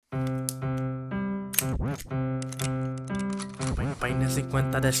Peine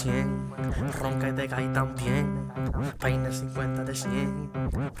 50 de 100, ronca y te cae también. Peine 50 de 100,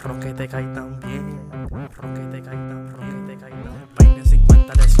 ronca y te cae también. Ronca y te cae también. Peine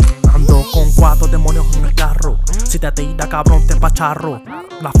 50 de 100. Ando con 4 demonios en el carro. Si te tira cabrón te pacharro.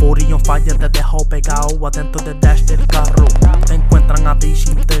 La furia on fire te dejo pegado adentro del dash del carro. Te encuentran a ti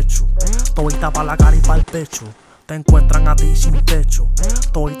sin techo, todita pa' la cara y pa' el pecho. Te encuentran a ti sin techo,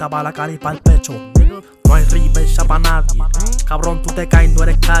 todita pa' la cara y pa' el pecho. No hay reversa pa' nadie, cabrón tú te caes, no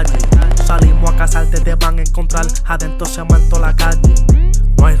eres calle. Salimos a cazarte, te van a encontrar adentro cemento la calle.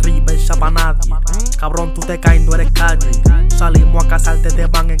 No hay reversa pa' nadie, cabrón tú te caes, no eres calle. Salimos a cazarte, te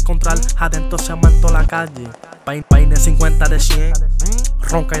van a encontrar adentro cemento la calle. Peine 50 de 100,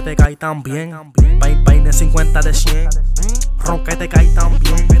 ronca y te cae también. Peine 50 de 100, ronca y te cae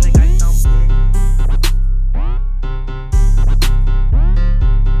también.